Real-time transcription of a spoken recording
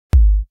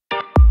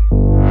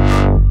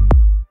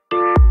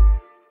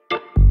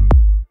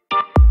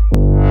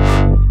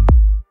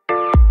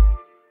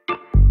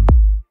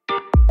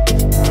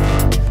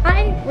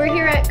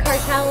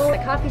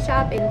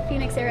in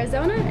Phoenix,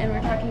 Arizona, and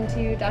we're talking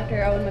to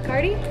Dr. Owen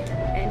McCarty,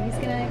 and he's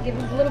going to give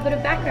us a little bit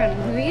of background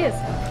on who he is.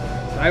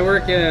 I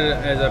work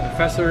as a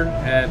professor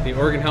at the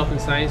Oregon Health and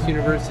Science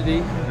University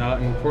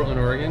out in Portland,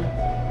 Oregon.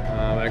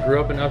 I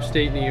grew up in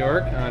upstate New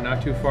York,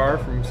 not too far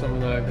from some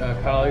of the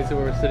colleagues that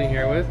we're sitting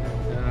here with,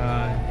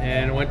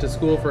 and went to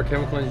school for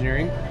chemical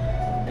engineering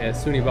at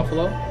SUNY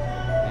Buffalo,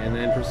 and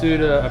then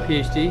pursued a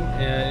PhD in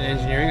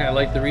engineering. I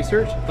liked the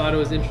research, thought it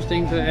was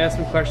interesting to ask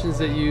some questions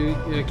that you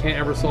can't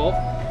ever solve.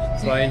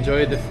 So I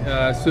enjoyed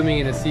swimming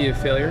in a sea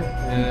of failure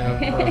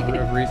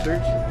of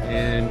research,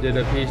 and did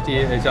a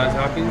PhD at Johns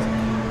Hopkins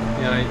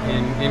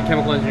in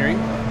chemical engineering.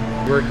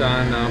 Worked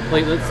on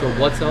platelets, so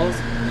blood cells,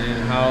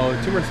 and how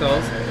tumor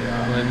cells,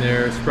 when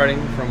they're spreading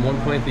from one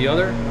point to the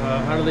other,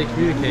 how do they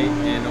communicate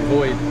and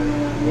avoid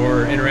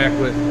or interact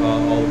with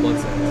all the blood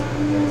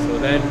cells. So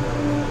then,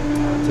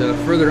 to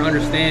further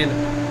understand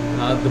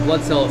the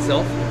blood cell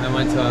itself, I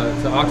went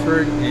to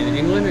Oxford in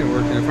England and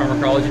worked in a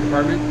pharmacology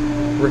department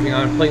working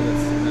on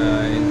platelets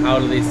and how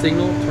do they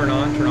signal, turn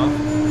on, turn off.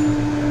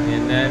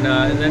 And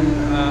then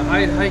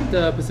I had hiked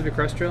the Pacific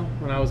Crest Trail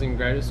when I was in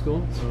graduate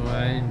school, so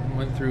I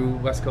went through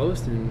West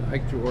Coast and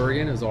hiked through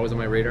Oregon. It was always on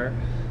my radar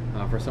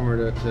for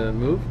somewhere to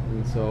move,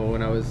 and so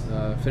when I was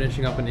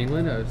finishing up in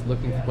England, I was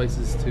looking for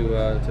places to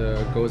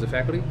go as a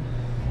faculty,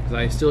 because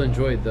I still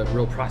enjoyed the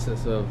real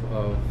process of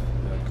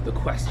the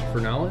quest for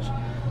knowledge,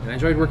 and I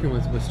enjoyed working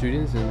with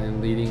students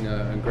and leading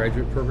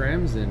graduate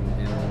programs and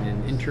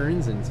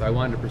interns, and so I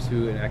wanted to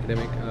pursue an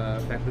academic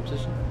faculty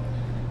position.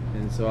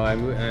 And so I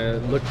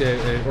looked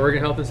at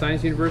Oregon Health and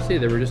Science University.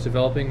 They were just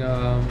developing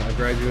a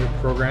graduate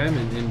program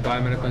in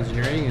biomedical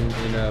engineering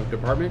in a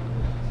department,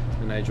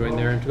 and I joined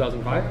there in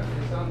 2005,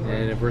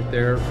 and I've worked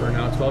there for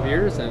now 12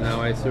 years, and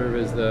now I serve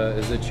as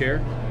the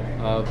chair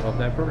of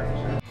that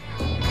program.